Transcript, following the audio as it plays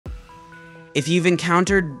If you've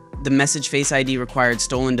encountered the message Face ID required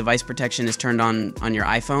stolen device protection is turned on your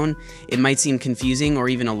iPhone, it might seem confusing or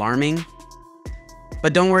even alarming.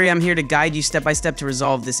 But don't worry, I'm here to guide you step by step to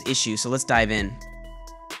resolve this issue, so let's dive in.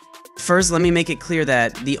 First, let me make it clear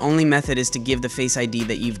that the only method is to give the Face ID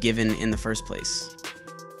that you've given in the first place.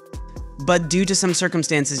 But due to some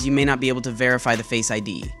circumstances, you may not be able to verify the Face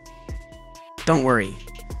ID. Don't worry.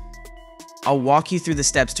 I'll walk you through the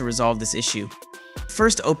steps to resolve this issue.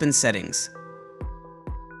 First, open Settings.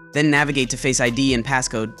 Then navigate to Face ID and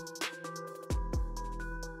passcode.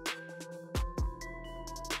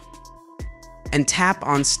 And tap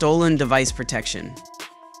on Stolen Device Protection.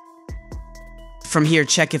 From here,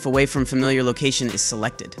 check if Away from Familiar Location is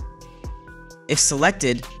selected. If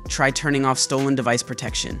selected, try turning off Stolen Device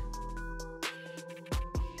Protection.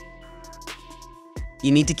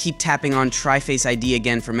 You need to keep tapping on Try Face ID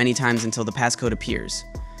again for many times until the passcode appears.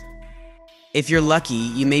 If you're lucky,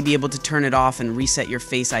 you may be able to turn it off and reset your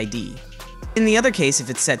Face ID. In the other case, if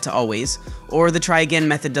it's set to Always, or the Try Again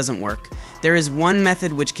method doesn't work, there is one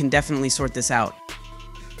method which can definitely sort this out.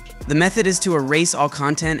 The method is to erase all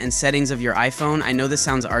content and settings of your iPhone. I know this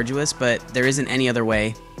sounds arduous, but there isn't any other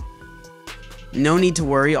way. No need to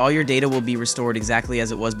worry, all your data will be restored exactly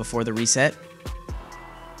as it was before the reset.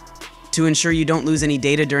 To ensure you don't lose any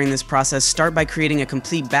data during this process, start by creating a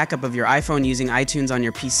complete backup of your iPhone using iTunes on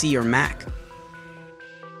your PC or Mac.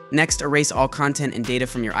 Next, erase all content and data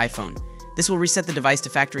from your iPhone. This will reset the device to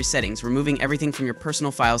factory settings, removing everything from your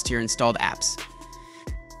personal files to your installed apps.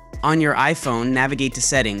 On your iPhone, navigate to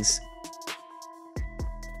Settings,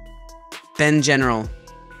 then General.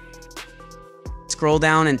 Scroll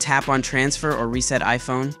down and tap on Transfer or Reset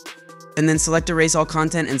iPhone, and then select Erase All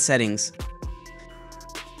Content and Settings.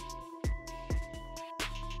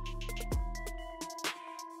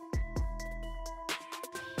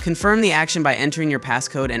 Confirm the action by entering your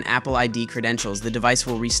passcode and Apple ID credentials. The device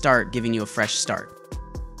will restart, giving you a fresh start.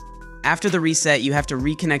 After the reset, you have to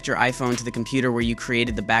reconnect your iPhone to the computer where you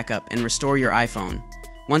created the backup and restore your iPhone.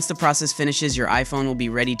 Once the process finishes, your iPhone will be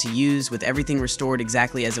ready to use with everything restored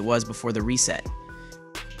exactly as it was before the reset.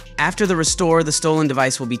 After the restore, the stolen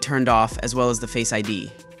device will be turned off as well as the Face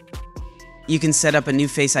ID. You can set up a new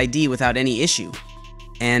Face ID without any issue.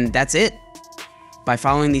 And that's it. By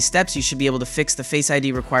following these steps, you should be able to fix the Face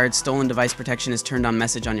ID required stolen device protection is turned on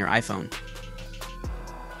message on your iPhone.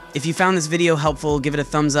 If you found this video helpful, give it a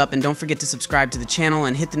thumbs up and don't forget to subscribe to the channel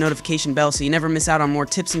and hit the notification bell so you never miss out on more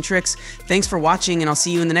tips and tricks. Thanks for watching and I'll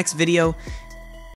see you in the next video.